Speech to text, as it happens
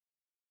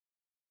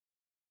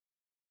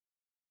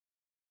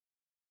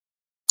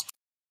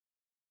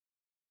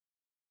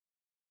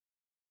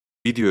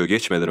Videoya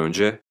geçmeden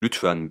önce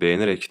lütfen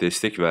beğenerek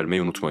destek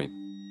vermeyi unutmayın.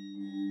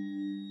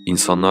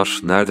 İnsanlar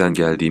nereden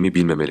geldiğimi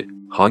bilmemeli.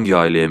 Hangi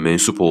aileye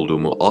mensup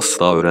olduğumu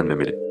asla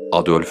öğrenmemeli.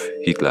 Alois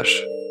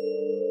Hitler.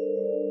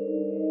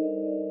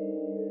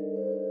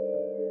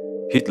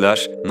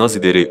 Hitler,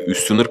 Nazileri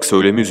üstün ırk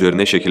söylemi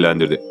üzerine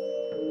şekillendirdi.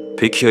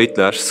 Peki ya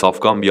Hitler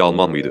safkan bir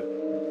Alman mıydı?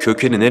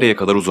 Kökeni nereye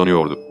kadar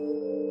uzanıyordu?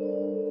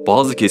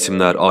 Bazı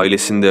kesimler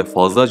ailesinde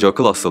fazlaca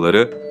akıl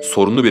hastaları,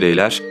 sorunlu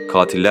bireyler,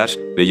 katiller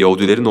ve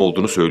Yahudilerin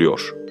olduğunu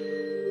söylüyor.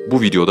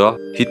 Bu videoda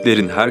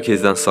Hitler'in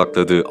herkesten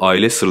sakladığı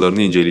aile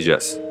sırlarını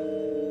inceleyeceğiz.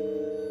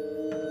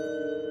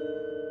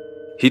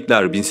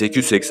 Hitler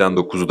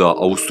 1889'da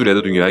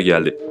Avusturya'da dünyaya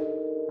geldi.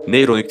 Ne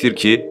ironiktir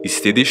ki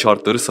istediği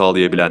şartları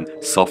sağlayabilen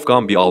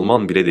safkan bir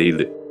Alman bile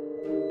değildi.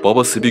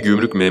 Babası bir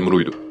gümrük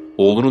memuruydu.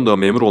 Oğlunun da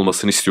memur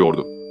olmasını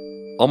istiyordu.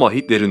 Ama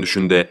Hitler'in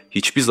düşünde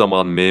hiçbir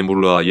zaman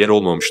memurluğa yer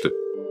olmamıştı.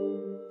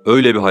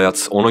 Öyle bir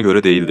hayat ona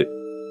göre değildi.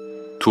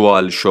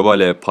 Tuval,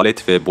 şövalye,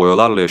 palet ve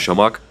boyalarla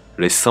yaşamak,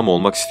 ressam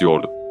olmak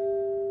istiyordu.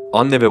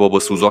 Anne ve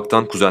babası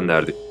uzaktan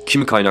kuzenlerdi.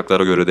 Kimi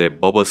kaynaklara göre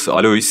de babası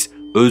Alois,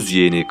 öz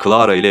yeğeni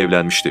Klara ile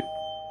evlenmişti.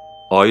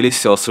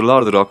 Ailesi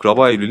asırlardır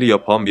akraba evliliği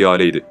yapan bir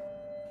aileydi.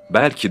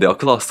 Belki de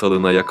akıl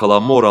hastalığına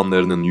yakalanma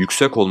oranlarının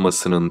yüksek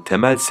olmasının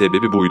temel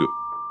sebebi buydu.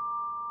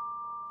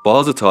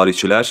 Bazı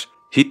tarihçiler,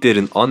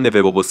 Hitler'in anne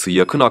ve babası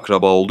yakın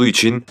akraba olduğu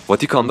için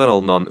Vatikan'dan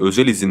alınan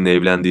özel izinle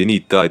evlendiğini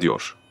iddia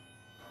ediyor.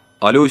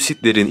 Alois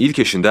Hitler'in ilk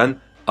eşinden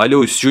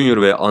Alois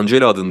Jr ve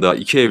Angela adında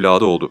iki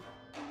evladı oldu.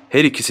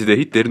 Her ikisi de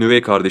Hitler'in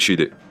üvey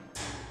kardeşiydi.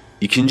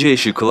 İkinci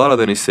eşi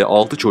Klara'dan ise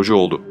 6 çocuğu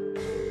oldu.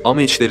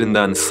 Ama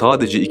içlerinden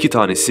sadece 2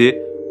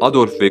 tanesi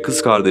Adolf ve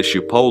kız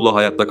kardeşi Paula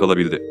hayatta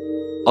kalabildi.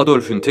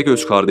 Adolf'un tek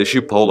öz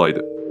kardeşi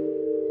Paula'ydı.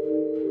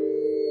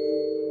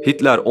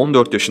 Hitler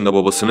 14 yaşında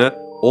babasını,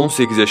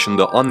 18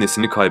 yaşında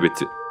annesini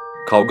kaybetti.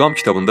 Kavgam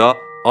kitabında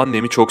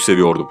 "Annemi çok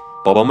seviyordum,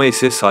 babama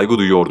ise saygı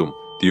duyuyordum"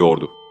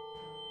 diyordu.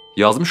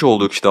 Yazmış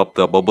olduğu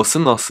kitapta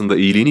babasının aslında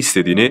iyiliğini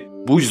istediğini,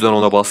 bu yüzden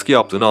ona baskı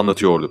yaptığını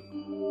anlatıyordu.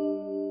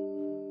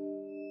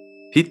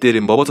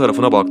 Hitler'in baba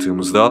tarafına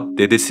baktığımızda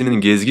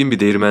dedesinin gezgin bir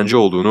değirmenci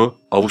olduğunu,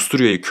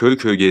 Avusturya'yı köy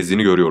köy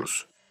gezdiğini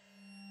görüyoruz.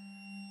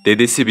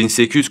 Dedesi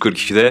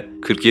 1842'de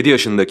 47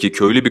 yaşındaki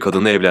köylü bir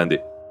kadınla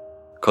evlendi.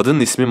 Kadının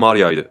ismi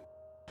Maria'ydı.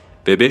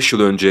 Ve 5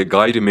 yıl önce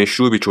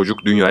gayrimeşru bir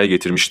çocuk dünyaya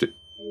getirmişti.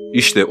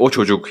 İşte o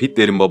çocuk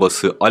Hitler'in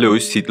babası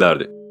Alois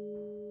Hitler'di.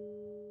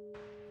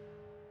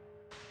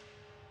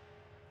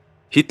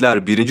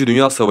 Hitler 1.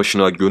 Dünya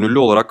Savaşı'na gönüllü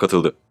olarak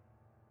katıldı.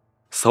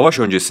 Savaş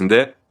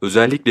öncesinde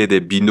özellikle de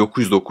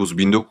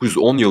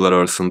 1909-1910 yılları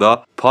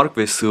arasında park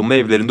ve sığınma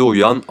evlerinde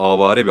uyuyan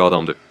avare bir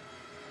adamdı.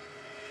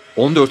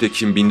 14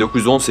 Ekim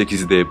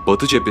 1918'de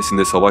Batı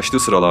cephesinde savaştığı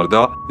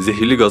sıralarda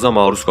zehirli gaza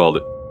maruz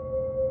kaldı.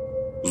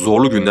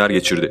 Zorlu günler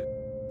geçirdi.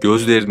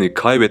 Gözlerini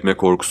kaybetme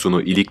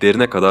korkusunu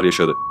iliklerine kadar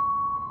yaşadı.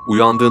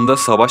 Uyandığında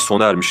savaş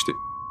sona ermişti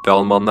ve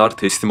Almanlar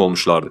teslim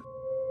olmuşlardı.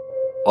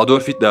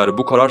 Adolf Hitler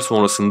bu karar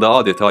sonrasında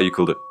adeta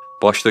yıkıldı.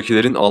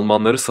 Baştakilerin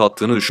Almanları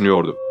sattığını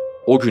düşünüyordu.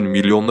 O gün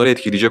milyonları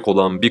etkileyecek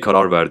olan bir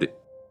karar verdi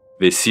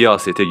ve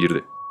siyasete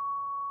girdi.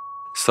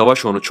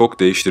 Savaş onu çok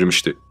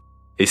değiştirmişti.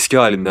 Eski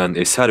halinden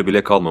eser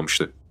bile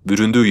kalmamıştı.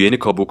 Büründüğü yeni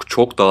kabuk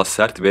çok daha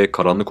sert ve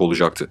karanlık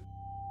olacaktı.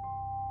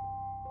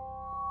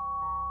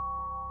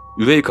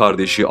 Üvey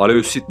kardeşi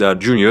Alois Hitler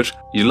Jr.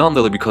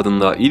 İrlandalı bir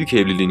kadınla ilk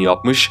evliliğini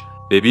yapmış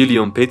ve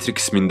William Patrick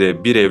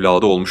isminde bir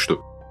evladı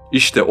olmuştu.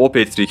 İşte o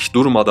Patrick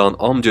durmadan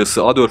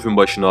amcası Adolf'un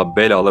başına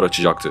belalar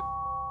açacaktı.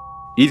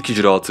 İlk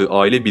icraatı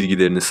aile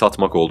bilgilerini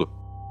satmak oldu.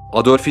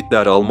 Adolf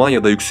Hitler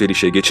Almanya'da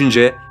yükselişe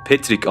geçince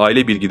Patrick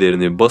aile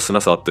bilgilerini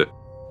basına sattı.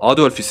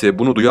 Adolf ise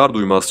bunu duyar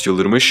duymaz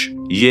çıldırmış,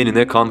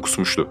 yeğenine kan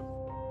kusmuştu.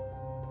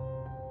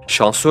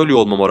 Şansölye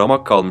olmama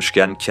ramak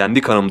kalmışken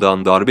kendi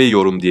kanımdan darbe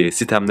yiyorum diye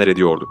sitemler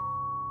ediyordu.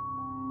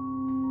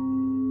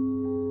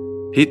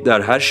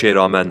 Hitler her şeye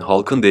rağmen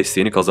halkın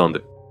desteğini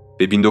kazandı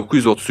ve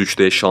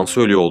 1933'te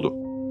şansölye oldu.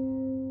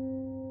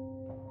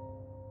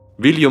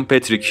 William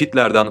Patrick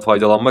Hitler'den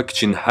faydalanmak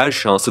için her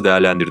şansı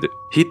değerlendirdi.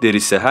 Hitler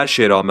ise her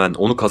şeye rağmen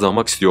onu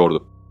kazanmak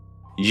istiyordu.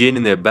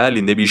 Yeğenine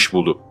Berlin'de bir iş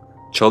buldu.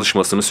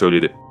 Çalışmasını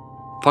söyledi.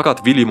 Fakat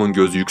William'ın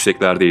gözü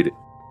yükseklerdeydi.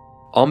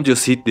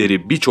 Amcası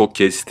Hitler'i birçok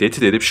kez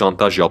tehdit edip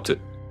şantaj yaptı.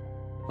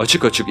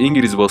 Açık açık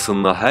İngiliz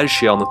basınına her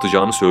şeyi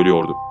anlatacağını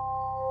söylüyordu.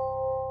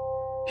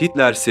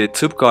 Hitler ise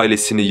tıpkı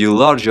ailesini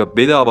yıllarca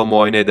bedava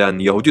muayene eden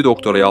Yahudi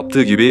doktora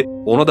yaptığı gibi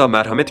ona da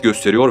merhamet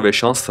gösteriyor ve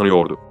şans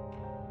tanıyordu.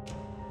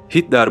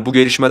 Hitler bu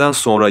gelişmeden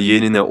sonra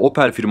yeğenine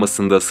Opel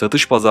firmasında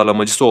satış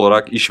pazarlamacısı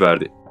olarak iş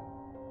verdi.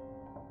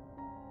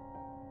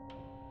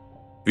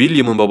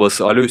 William'ın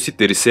babası Alois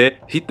Hitler ise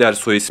Hitler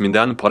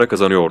soyisminden para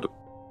kazanıyordu.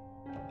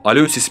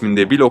 Alois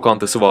isminde bir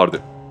lokantası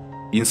vardı.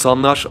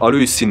 İnsanlar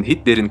Alois'in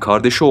Hitler'in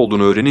kardeşi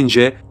olduğunu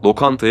öğrenince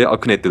lokantaya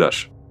akın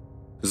ettiler.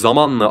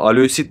 Zamanla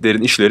Alois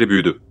Hitler'in işleri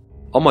büyüdü.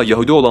 Ama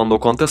Yahudi olan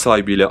lokanta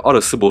sahibiyle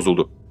arası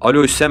bozuldu.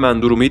 Alois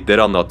hemen durumu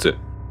Hitler'e anlattı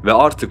ve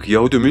artık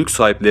Yahudi mülk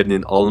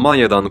sahiplerinin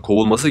Almanya'dan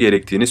kovulması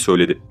gerektiğini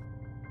söyledi.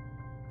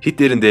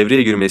 Hitler'in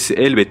devreye girmesi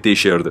elbette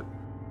işe yaradı.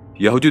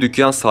 Yahudi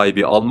dükkan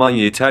sahibi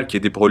Almanya'yı terk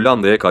edip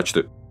Hollanda'ya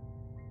kaçtı.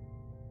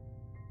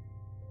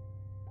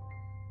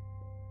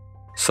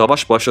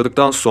 Savaş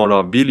başladıktan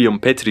sonra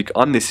William Patrick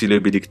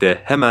annesiyle birlikte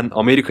hemen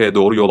Amerika'ya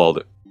doğru yol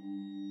aldı.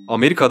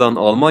 Amerika'dan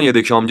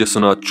Almanya'daki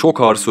amcasına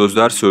çok ağır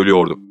sözler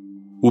söylüyordu.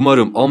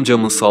 Umarım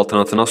amcamın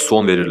saltanatına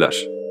son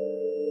verirler.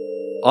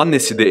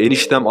 Annesi de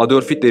eniştem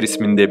Adolf Hitler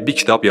isminde bir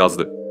kitap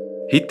yazdı.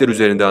 Hitler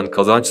üzerinden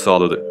kazanç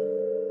sağladı.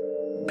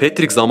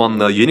 Patrick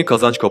zamanla yeni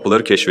kazanç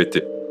kapıları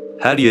keşfetti.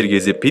 Her yeri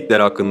gezip Hitler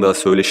hakkında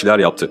söyleşiler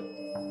yaptı.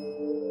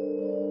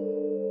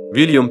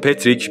 William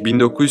Patrick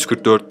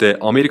 1944'te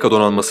Amerika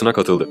donanmasına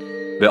katıldı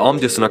ve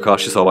amcasına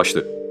karşı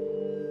savaştı.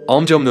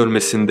 Amcamın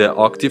ölmesinde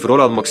aktif rol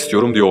almak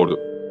istiyorum diyordu.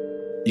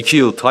 2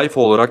 yıl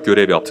tayfa olarak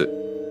görev yaptı.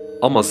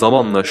 Ama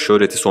zamanla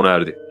şöhreti sona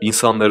erdi.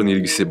 İnsanların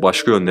ilgisi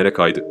başka yönlere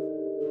kaydı.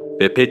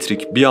 Ve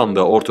Patrick bir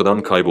anda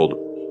ortadan kayboldu.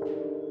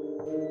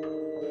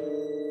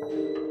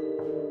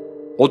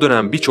 O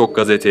dönem birçok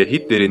gazete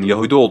Hitler'in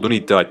Yahudi olduğunu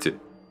iddia etti.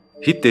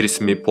 Hitler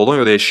ismi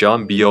Polonya'da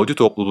yaşayan bir Yahudi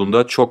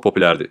topluluğunda çok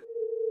popülerdi.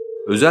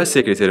 Özel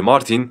sekreteri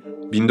Martin,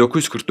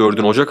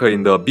 1944'ün Ocak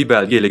ayında bir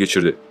belge ele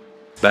geçirdi.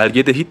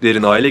 Belgede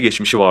Hitler'in aile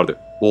geçmişi vardı.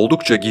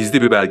 Oldukça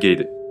gizli bir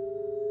belgeydi.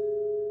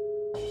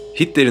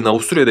 Hitler'in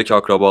Avusturya'daki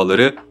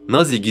akrabaları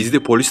Nazi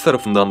gizli polis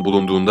tarafından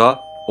bulunduğunda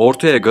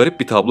ortaya garip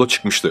bir tablo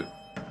çıkmıştı.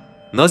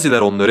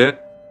 Naziler onları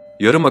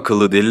yarım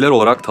akıllı deliler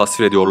olarak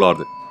tasvir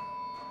ediyorlardı.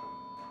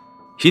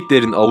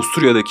 Hitler'in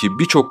Avusturya'daki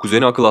birçok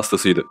kuzeni akıl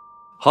hastasıydı.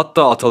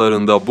 Hatta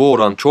atalarında bu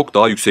oran çok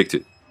daha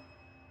yüksekti.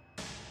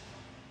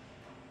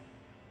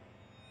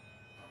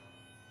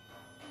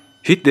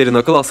 Hitler'in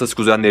akıl hastası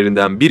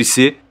kuzenlerinden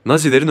birisi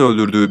Nazilerin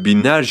öldürdüğü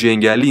binlerce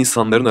engelli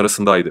insanların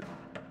arasındaydı.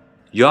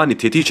 Yani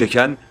tetiği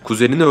çeken,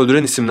 kuzenini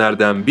öldüren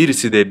isimlerden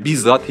birisi de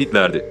bizzat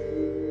Hitler'di.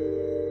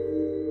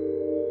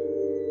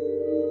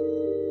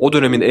 O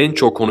dönemin en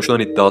çok konuşulan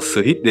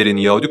iddiası Hitler'in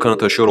Yahudi kanı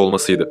taşıyor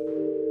olmasıydı.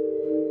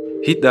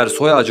 Hitler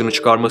soy ağacını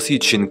çıkarması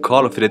için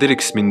Karl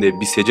Friedrich isminde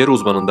bir secere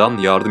uzmanından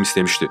yardım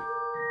istemişti.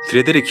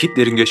 Friedrich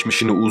Hitler'in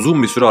geçmişini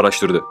uzun bir süre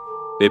araştırdı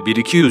ve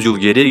 1-200 yıl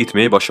geriye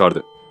gitmeyi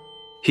başardı.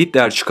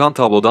 Hitler çıkan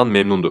tablodan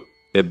memnundu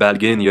ve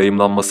belgenin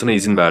yayımlanmasına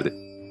izin verdi.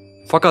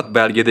 Fakat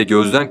belgede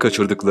gözden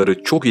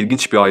kaçırdıkları çok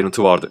ilginç bir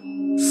ayrıntı vardı.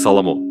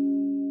 Salomon.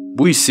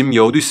 Bu isim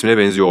Yahudi ismine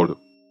benziyordu.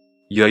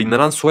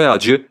 Yayınlanan soy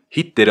ağacı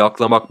Hitler'i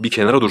aklamak bir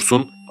kenara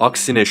dursun,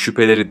 aksine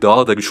şüpheleri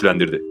daha da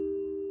güçlendirdi.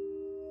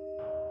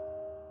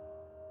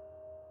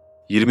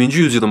 20.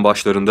 yüzyılın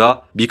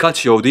başlarında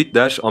birkaç Yahudi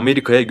Hitler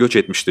Amerika'ya göç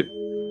etmişti.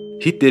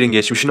 Hitler'in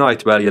geçmişine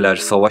ait belgeler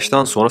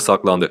savaştan sonra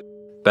saklandı.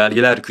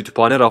 Belgeler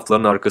kütüphane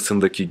raflarının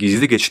arkasındaki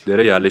gizli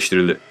geçitlere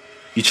yerleştirildi.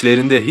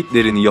 İçlerinde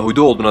Hitler'in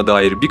Yahudi olduğuna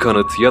dair bir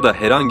kanıt ya da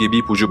herhangi bir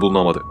ipucu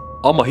bulunamadı.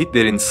 Ama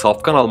Hitler'in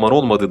safkan Alman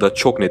olmadığı da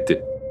çok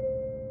netti.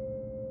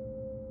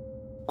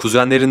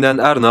 Kuzenlerinden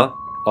Erna,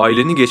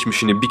 ailenin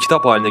geçmişini bir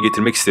kitap haline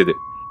getirmek istedi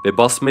ve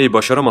basmayı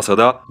başaramasa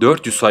da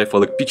 400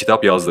 sayfalık bir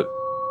kitap yazdı.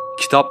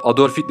 Kitap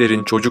Adolf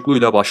Hitler'in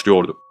çocukluğuyla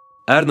başlıyordu.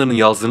 Erna'nın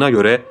yazdığına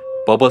göre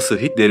babası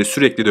Hitler'i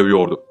sürekli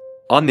dövüyordu.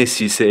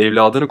 Annesi ise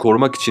evladını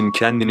korumak için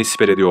kendini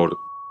siper ediyordu.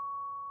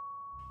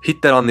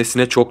 Hitler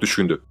annesine çok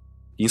düşkündü.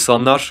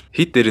 İnsanlar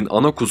Hitler'in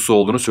ana kuzusu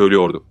olduğunu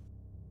söylüyordu.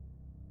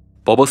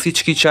 Babası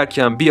içki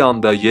içerken bir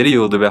anda yere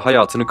yığıldı ve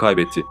hayatını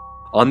kaybetti.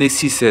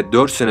 Annesi ise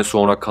 4 sene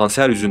sonra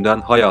kanser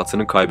yüzünden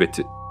hayatını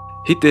kaybetti.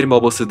 Hitler'in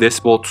babası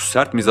despot,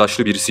 sert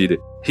mizaçlı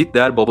birisiydi.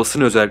 Hitler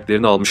babasının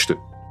özelliklerini almıştı.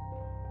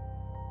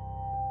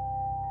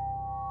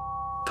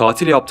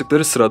 Tatil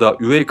yaptıkları sırada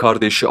üvey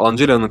kardeşi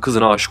Angela'nın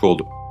kızına aşık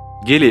oldu.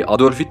 Geli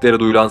Adolf Hitler'e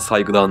duyulan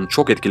saygıdan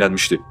çok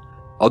etkilenmişti.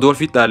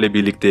 Adolf Hitler'le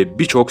birlikte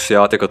birçok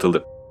seyahate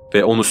katıldı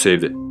ve onu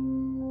sevdi.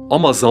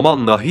 Ama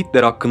zamanla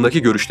Hitler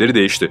hakkındaki görüşleri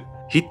değişti.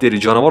 Hitler'i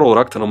canavar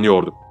olarak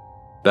tanımlıyordu.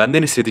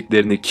 Benden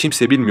istediklerini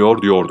kimse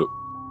bilmiyor diyordu.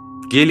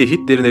 Geli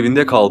Hitler'in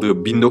evinde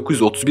kaldığı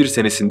 1931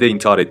 senesinde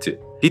intihar etti.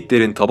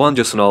 Hitler'in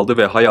tabancasını aldı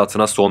ve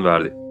hayatına son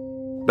verdi.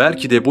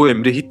 Belki de bu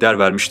emri Hitler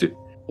vermişti.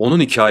 Onun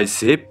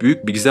hikayesi hep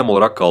büyük bir gizem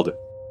olarak kaldı.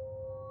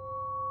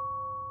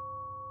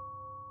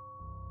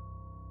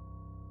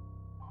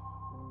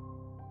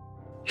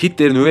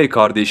 Hitler'in üvey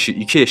kardeşi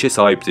 2 eşe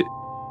sahipti.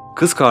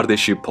 Kız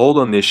kardeşi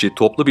Paula'nın eşi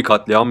toplu bir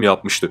katliam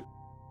yapmıştı.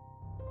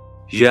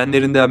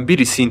 Yeğenlerinden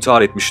birisi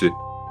intihar etmişti.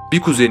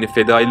 Bir kuzeni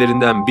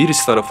fedailerinden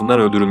birisi tarafından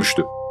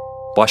öldürülmüştü.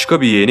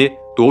 Başka bir yeğeni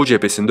Doğu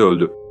cephesinde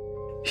öldü.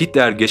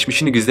 Hitler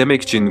geçmişini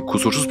gizlemek için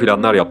kusursuz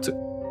planlar yaptı.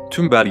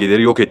 Tüm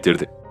belgeleri yok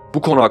ettirdi.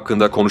 Bu konu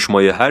hakkında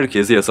konuşmayı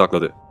herkese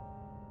yasakladı.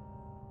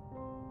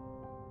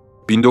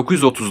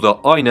 1930'da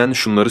aynen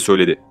şunları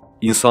söyledi.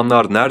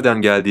 İnsanlar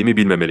nereden geldiğimi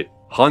bilmemeli.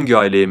 Hangi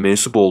aileye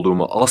mensup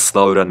olduğumu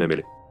asla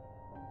öğrenmemeli.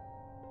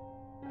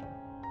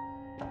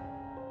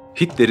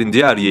 Hitler'in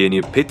diğer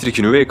yeğeni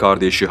Patrick'in üvey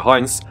kardeşi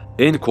Heinz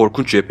en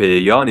korkunç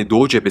cepheye yani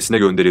Doğu cephesine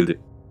gönderildi.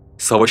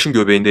 Savaşın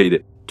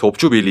göbeğindeydi.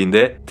 Topçu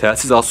birliğinde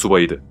telsiz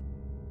astsubayıydı.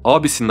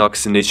 Abisinin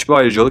aksine hiçbir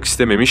ayrıcalık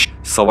istememiş,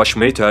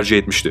 savaşmayı tercih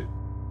etmişti.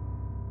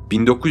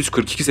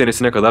 1942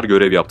 senesine kadar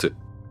görev yaptı.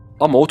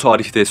 Ama o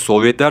tarihte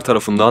Sovyetler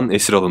tarafından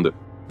esir alındı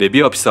ve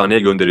bir hapishaneye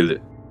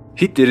gönderildi.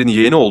 Hitler'in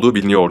yeğeni olduğu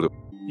biliniyordu.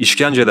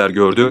 İşkenceler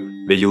gördü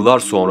ve yıllar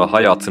sonra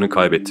hayatını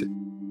kaybetti.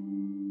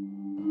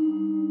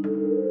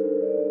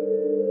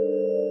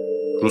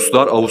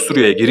 Ruslar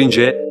Avusturya'ya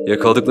girince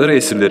yakaladıkları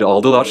esirleri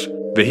aldılar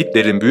ve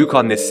Hitler'in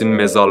büyükannesinin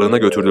mezarlığına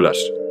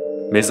götürdüler.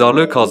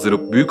 Mezarlığı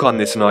kazdırıp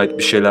büyükannesine ait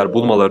bir şeyler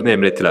bulmalarını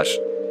emrettiler.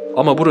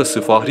 Ama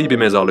burası fahri bir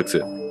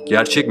mezarlıktı.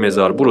 Gerçek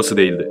mezar burası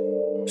değildi.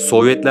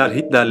 Sovyetler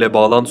Hitler'le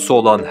bağlantısı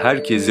olan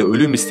herkesi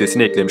ölüm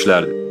listesine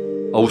eklemişlerdi.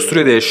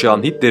 Avusturya'da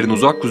yaşayan Hitler'in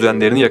uzak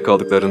kuzenlerini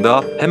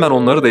yakaladıklarında hemen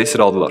onları da esir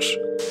aldılar.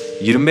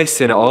 25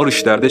 sene ağır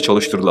işlerde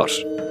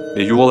çalıştırdılar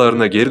ve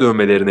yuvalarına geri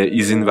dönmelerine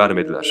izin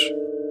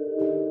vermediler.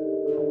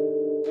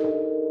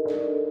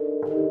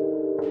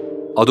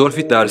 Adolf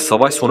Hitler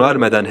savaş sona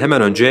ermeden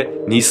hemen önce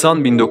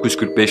Nisan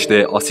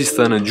 1945'te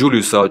asistanı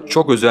Julius'a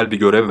çok özel bir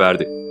görev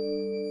verdi.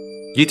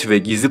 Git ve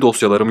gizli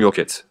dosyalarımı yok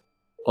et.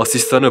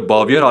 Asistanı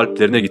Bavyera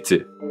Alplerine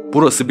gitti.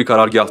 Burası bir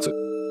karargahtı.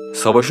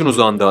 Savaşın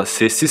uzağında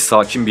sessiz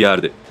sakin bir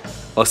yerdi.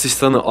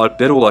 Asistanı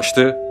Alplere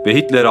ulaştı ve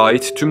Hitler'e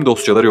ait tüm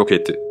dosyaları yok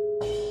etti.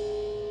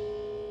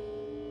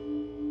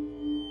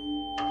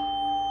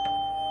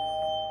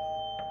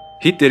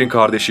 Hitler'in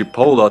kardeşi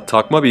Paula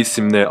takma bir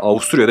isimle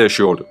Avusturya'da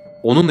yaşıyordu.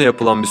 Onunla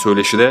yapılan bir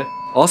söyleşide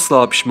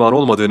asla pişman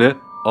olmadığını,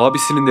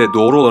 abisinin de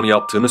doğru olanı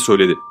yaptığını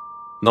söyledi.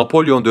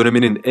 Napolyon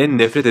döneminin en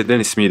nefret edilen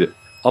ismiydi.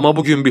 Ama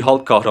bugün bir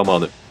halk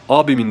kahramanı.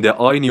 Abimin de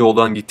aynı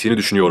yoldan gittiğini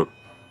düşünüyorum.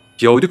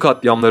 Yahudi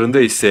katliamlarında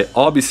ise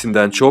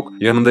abisinden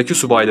çok yanındaki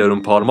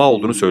subayların parmağı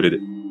olduğunu söyledi.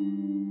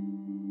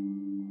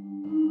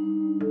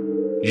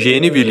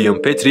 Yeğeni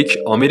William Patrick,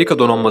 Amerika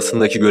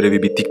donanmasındaki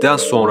görevi bittikten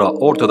sonra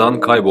ortadan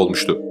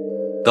kaybolmuştu.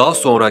 Daha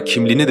sonra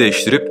kimliğini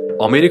değiştirip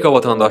Amerika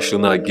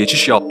vatandaşlığına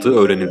geçiş yaptığı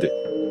öğrenildi.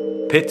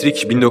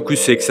 Patrick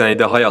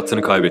 1987'de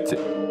hayatını kaybetti.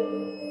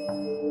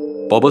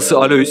 Babası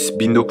Alois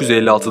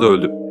 1956'da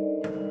öldü.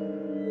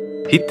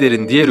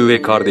 Hitler'in diğer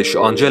üvey kardeşi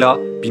Angela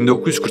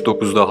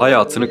 1949'da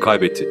hayatını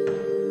kaybetti.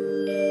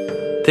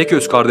 Tek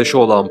öz kardeşi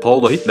olan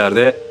Paula Hitler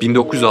de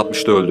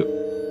 1960'da öldü.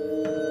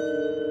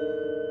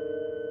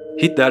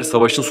 Hitler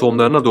savaşın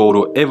sonlarına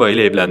doğru Eva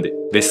ile evlendi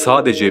ve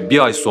sadece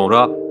bir ay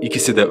sonra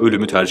ikisi de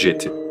ölümü tercih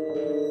etti.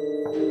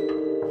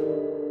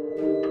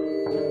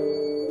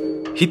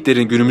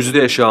 Hitler'in günümüzde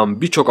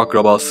yaşayan birçok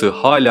akrabası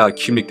hala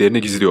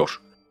kimliklerini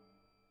gizliyor.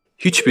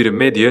 Hiçbiri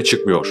medyaya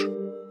çıkmıyor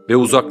ve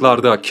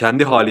uzaklarda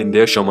kendi halinde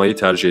yaşamayı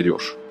tercih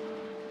ediyor.